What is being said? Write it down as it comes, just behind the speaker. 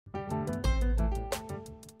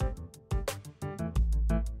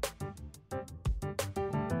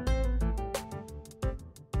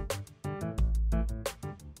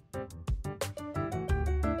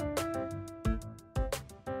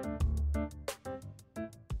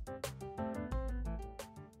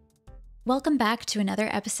Welcome back to another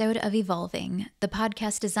episode of Evolving, the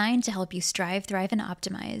podcast designed to help you strive, thrive, and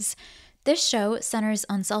optimize. This show centers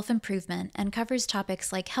on self-improvement and covers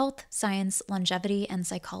topics like health, science, longevity, and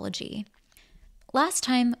psychology. Last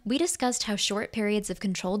time, we discussed how short periods of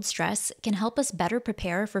controlled stress can help us better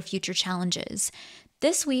prepare for future challenges.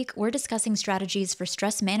 This week, we're discussing strategies for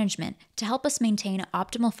stress management to help us maintain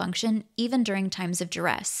optimal function even during times of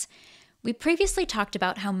duress. We previously talked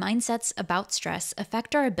about how mindsets about stress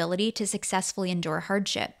affect our ability to successfully endure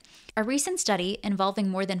hardship. A recent study involving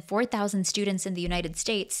more than 4,000 students in the United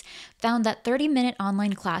States found that 30-minute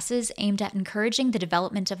online classes aimed at encouraging the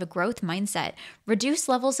development of a growth mindset reduce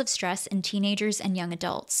levels of stress in teenagers and young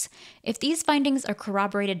adults. If these findings are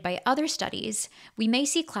corroborated by other studies, we may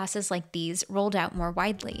see classes like these rolled out more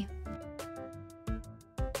widely.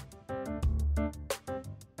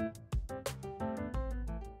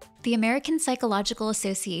 The American Psychological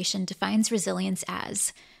Association defines resilience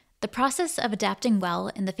as the process of adapting well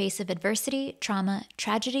in the face of adversity, trauma,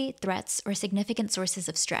 tragedy, threats, or significant sources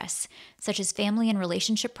of stress, such as family and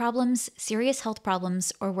relationship problems, serious health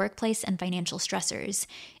problems, or workplace and financial stressors.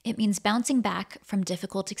 It means bouncing back from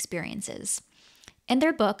difficult experiences. In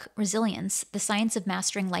their book, Resilience, The Science of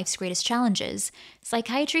Mastering Life's Greatest Challenges,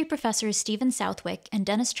 psychiatry professors Stephen Southwick and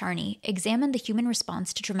Dennis Charney examined the human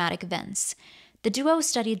response to traumatic events. The duo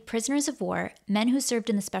studied prisoners of war, men who served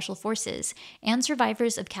in the special forces, and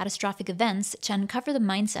survivors of catastrophic events to uncover the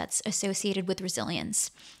mindsets associated with resilience.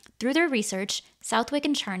 Through their research, Southwick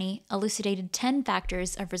and Charney elucidated 10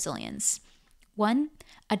 factors of resilience. 1.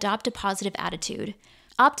 Adopt a positive attitude.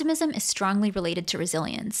 Optimism is strongly related to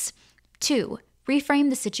resilience. 2. Reframe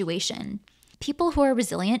the situation. People who are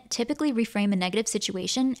resilient typically reframe a negative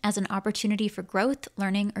situation as an opportunity for growth,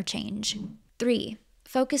 learning, or change. 3.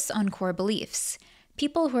 Focus on core beliefs.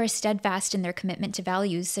 People who are steadfast in their commitment to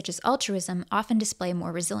values such as altruism often display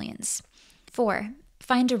more resilience. 4.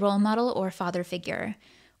 Find a role model or father figure.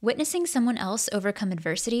 Witnessing someone else overcome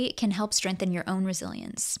adversity can help strengthen your own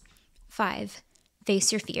resilience. 5.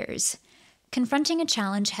 Face your fears. Confronting a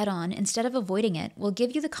challenge head-on instead of avoiding it will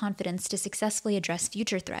give you the confidence to successfully address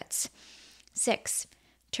future threats. 6.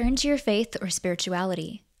 Turn to your faith or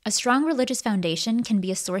spirituality. A strong religious foundation can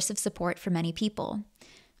be a source of support for many people.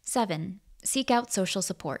 7. Seek out social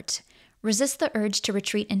support. Resist the urge to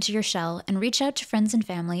retreat into your shell and reach out to friends and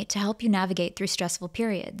family to help you navigate through stressful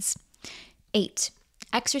periods. 8.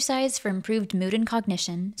 Exercise for improved mood and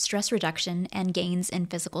cognition, stress reduction, and gains in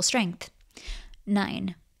physical strength.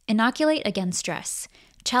 9. Inoculate against stress.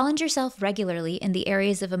 Challenge yourself regularly in the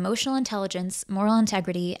areas of emotional intelligence, moral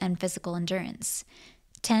integrity, and physical endurance.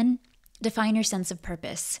 10. Define your sense of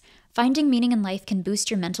purpose. Finding meaning in life can boost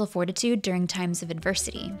your mental fortitude during times of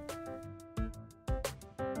adversity.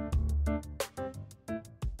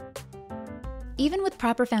 Even with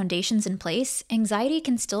proper foundations in place, anxiety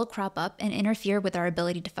can still crop up and interfere with our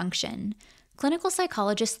ability to function. Clinical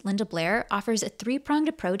psychologist Linda Blair offers a 3-pronged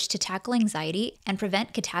approach to tackle anxiety and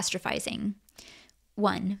prevent catastrophizing.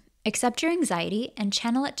 1. Accept your anxiety and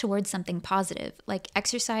channel it towards something positive, like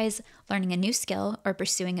exercise, learning a new skill, or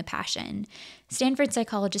pursuing a passion. Stanford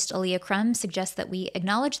psychologist Aaliyah Crum suggests that we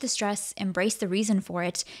acknowledge the stress, embrace the reason for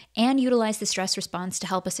it, and utilize the stress response to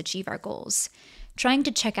help us achieve our goals. Trying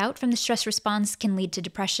to check out from the stress response can lead to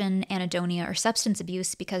depression, anhedonia, or substance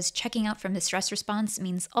abuse because checking out from the stress response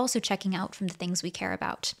means also checking out from the things we care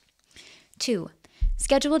about. 2.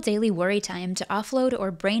 Schedule daily worry time to offload or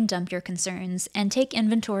brain dump your concerns and take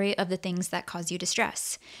inventory of the things that cause you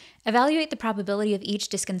distress. Evaluate the probability of each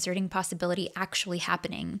disconcerting possibility actually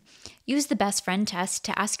happening. Use the best friend test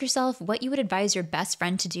to ask yourself what you would advise your best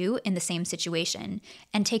friend to do in the same situation,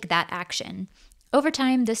 and take that action. Over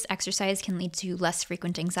time, this exercise can lead to less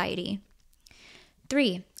frequent anxiety.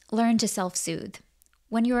 3. Learn to self-soothe.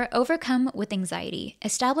 When you are overcome with anxiety,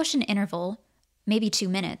 establish an interval, maybe 2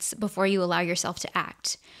 minutes, before you allow yourself to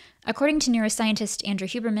act. According to neuroscientist Andrew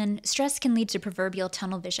Huberman, stress can lead to proverbial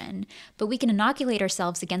tunnel vision, but we can inoculate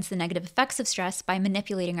ourselves against the negative effects of stress by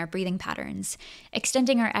manipulating our breathing patterns.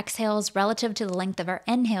 Extending our exhales relative to the length of our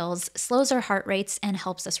inhales slows our heart rates and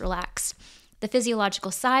helps us relax. The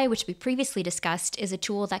physiological sigh, which we previously discussed, is a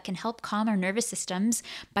tool that can help calm our nervous systems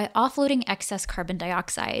by offloading excess carbon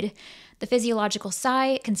dioxide. The physiological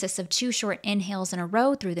sigh consists of 2 short inhales in a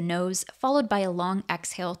row through the nose, followed by a long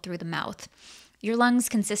exhale through the mouth. Your lungs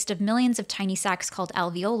consist of millions of tiny sacs called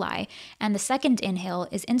alveoli, and the second inhale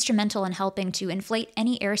is instrumental in helping to inflate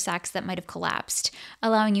any air sacs that might have collapsed,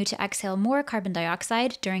 allowing you to exhale more carbon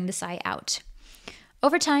dioxide during the sigh out.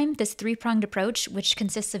 Over time, this 3-pronged approach, which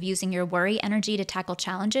consists of using your worry energy to tackle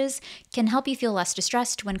challenges, can help you feel less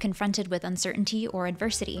distressed when confronted with uncertainty or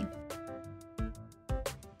adversity.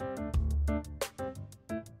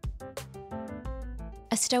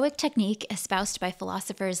 Stoic technique espoused by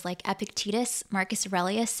philosophers like Epictetus, Marcus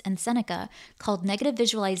Aurelius, and Seneca, called negative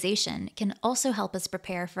visualization, can also help us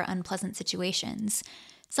prepare for unpleasant situations.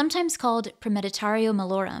 Sometimes called premeditatio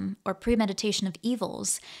malorum, or premeditation of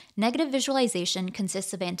evils, negative visualization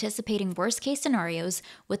consists of anticipating worst-case scenarios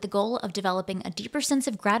with the goal of developing a deeper sense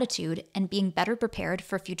of gratitude and being better prepared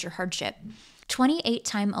for future hardship.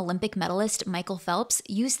 28-time Olympic medalist Michael Phelps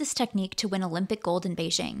used this technique to win Olympic gold in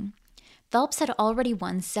Beijing. Phelps had already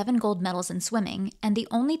won 7 gold medals in swimming, and the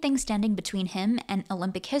only thing standing between him and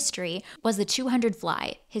Olympic history was the 200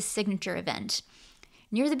 fly, his signature event.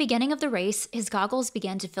 Near the beginning of the race, his goggles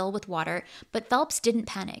began to fill with water, but Phelps didn't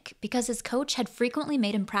panic because his coach had frequently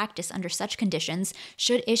made him practice under such conditions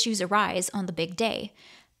should issues arise on the big day.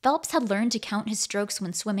 Phelps had learned to count his strokes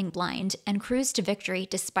when swimming blind and cruised to victory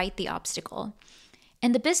despite the obstacle.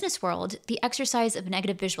 In the business world, the exercise of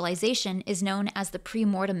negative visualization is known as the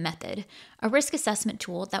pre-mortem method, a risk assessment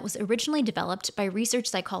tool that was originally developed by research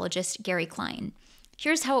psychologist Gary Klein.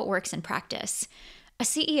 Here's how it works in practice. A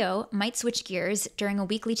CEO might switch gears during a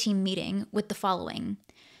weekly team meeting with the following: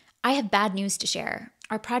 I have bad news to share.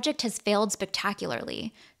 Our project has failed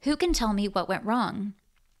spectacularly. Who can tell me what went wrong?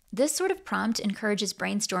 This sort of prompt encourages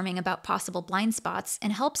brainstorming about possible blind spots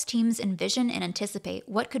and helps teams envision and anticipate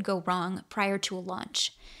what could go wrong prior to a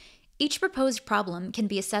launch. Each proposed problem can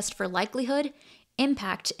be assessed for likelihood,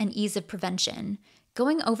 impact, and ease of prevention.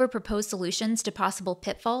 Going over proposed solutions to possible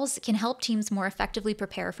pitfalls can help teams more effectively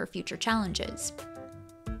prepare for future challenges.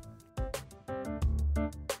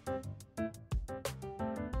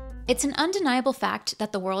 It's an undeniable fact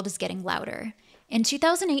that the world is getting louder. In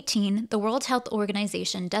 2018, the World Health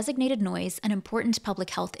Organization designated noise an important public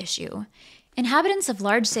health issue. Inhabitants of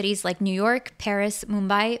large cities like New York, Paris,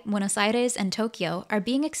 Mumbai, Buenos Aires, and Tokyo are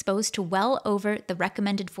being exposed to well over the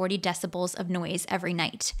recommended 40 decibels of noise every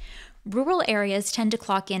night. Rural areas tend to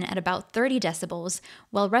clock in at about 30 decibels,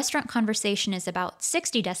 while restaurant conversation is about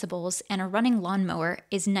 60 decibels and a running lawnmower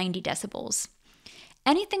is 90 decibels.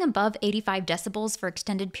 Anything above 85 decibels for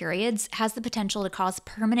extended periods has the potential to cause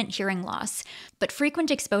permanent hearing loss, but frequent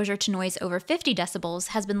exposure to noise over 50 decibels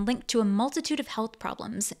has been linked to a multitude of health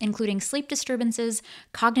problems, including sleep disturbances,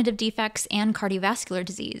 cognitive defects, and cardiovascular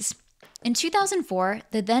disease. In 2004,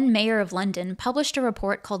 the then mayor of London published a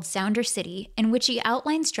report called Sounder City, in which he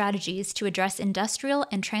outlined strategies to address industrial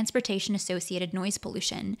and transportation-associated noise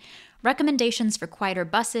pollution. Recommendations for quieter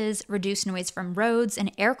buses, reduced noise from roads,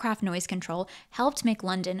 and aircraft noise control helped make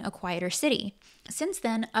London a quieter city. Since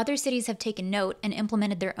then, other cities have taken note and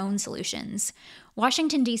implemented their own solutions.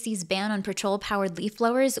 Washington, D.C.'s ban on patrol-powered leaf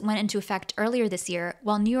blowers went into effect earlier this year,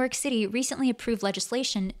 while New York City recently approved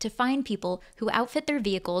legislation to fine people who outfit their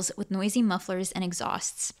vehicles with noisy mufflers and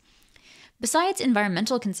exhausts. Besides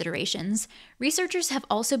environmental considerations, researchers have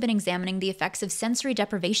also been examining the effects of sensory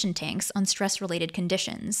deprivation tanks on stress-related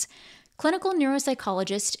conditions. Clinical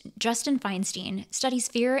neuropsychologist Justin Feinstein studies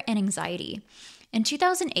fear and anxiety. In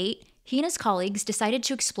 2008, he and his colleagues decided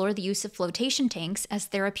to explore the use of flotation tanks as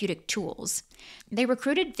therapeutic tools. They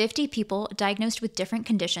recruited 50 people diagnosed with different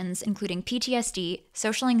conditions, including PTSD,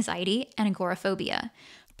 social anxiety, and agoraphobia.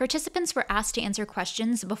 Participants were asked to answer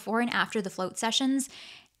questions before and after the float sessions,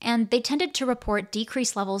 and they tended to report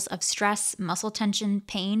decreased levels of stress, muscle tension,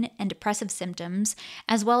 pain, and depressive symptoms,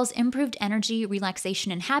 as well as improved energy,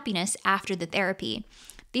 relaxation, and happiness after the therapy.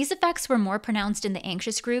 These effects were more pronounced in the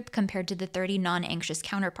anxious group compared to the 30 non-anxious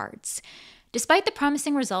counterparts. Despite the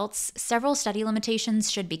promising results, several study limitations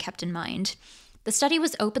should be kept in mind. The study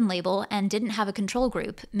was open label and didn't have a control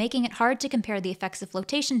group, making it hard to compare the effects of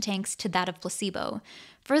flotation tanks to that of placebo.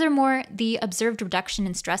 Furthermore, the observed reduction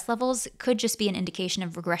in stress levels could just be an indication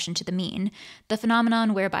of regression to the mean, the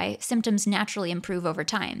phenomenon whereby symptoms naturally improve over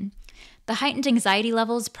time. The heightened anxiety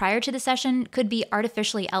levels prior to the session could be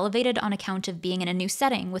artificially elevated on account of being in a new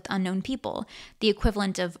setting with unknown people, the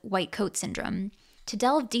equivalent of white coat syndrome. To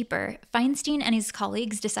delve deeper, Feinstein and his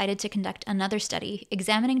colleagues decided to conduct another study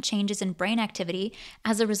examining changes in brain activity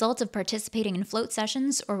as a result of participating in float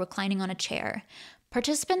sessions or reclining on a chair.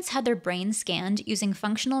 Participants had their brains scanned using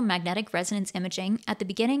functional magnetic resonance imaging at the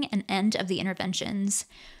beginning and end of the interventions.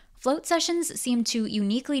 Float sessions seemed to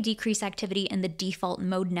uniquely decrease activity in the default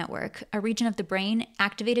mode network, a region of the brain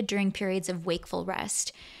activated during periods of wakeful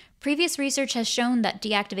rest. Previous research has shown that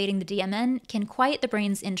deactivating the DMN can quiet the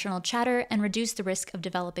brain's internal chatter and reduce the risk of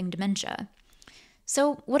developing dementia.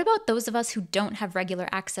 So, what about those of us who don't have regular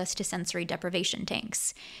access to sensory deprivation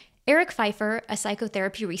tanks? Eric Pfeiffer, a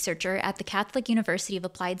psychotherapy researcher at the Catholic University of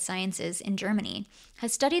Applied Sciences in Germany,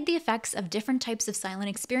 has studied the effects of different types of silent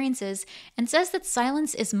experiences and says that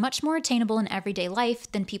silence is much more attainable in everyday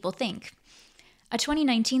life than people think. A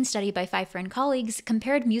 2019 study by Pfeiffer and colleagues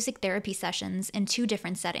compared music therapy sessions in 2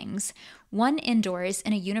 different settings, one indoors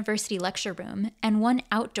in a university lecture room and one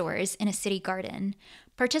outdoors in a city garden.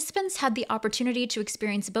 Participants had the opportunity to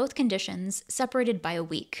experience both conditions, separated by a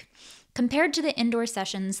week. Compared to the indoor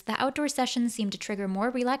sessions, the outdoor sessions seemed to trigger more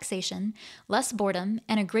relaxation, less boredom,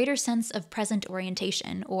 and a greater sense of present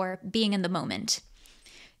orientation, or being in the moment.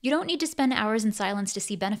 You don't need to spend hours in silence to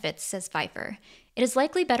see benefits, says Pfeiffer. It is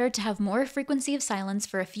likely better to have more frequency of silence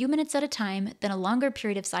for a few minutes at a time than a longer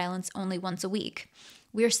period of silence only once a week.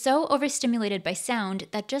 We are so overstimulated by sound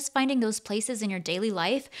that just finding those places in your daily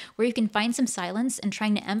life where you can find some silence and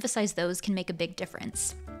trying to emphasize those can make a big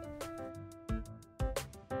difference.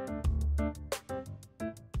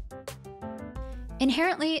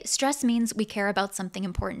 Inherently, stress means we care about something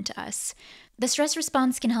important to us. The stress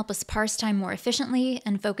response can help us parse time more efficiently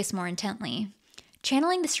and focus more intently.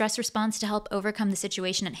 Channeling the stress response to help overcome the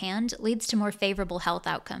situation at hand leads to more favorable health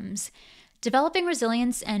outcomes. Developing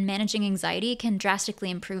resilience and managing anxiety can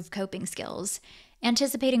drastically improve coping skills.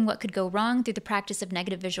 Anticipating what could go wrong through the practice of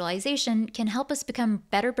negative visualization can help us become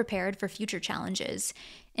better prepared for future challenges.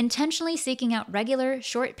 Intentionally seeking out regular,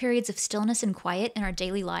 short periods of stillness and quiet in our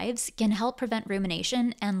daily lives can help prevent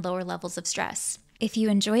rumination and lower levels of stress. If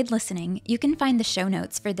you enjoyed listening, you can find the show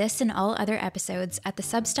notes for this and all other episodes at the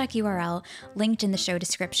Substack URL linked in the show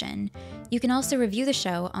description. You can also review the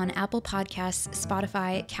show on Apple Podcasts,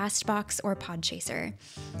 Spotify, Castbox, or Podchaser.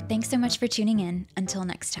 Thanks so much for tuning in. Until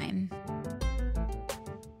next time.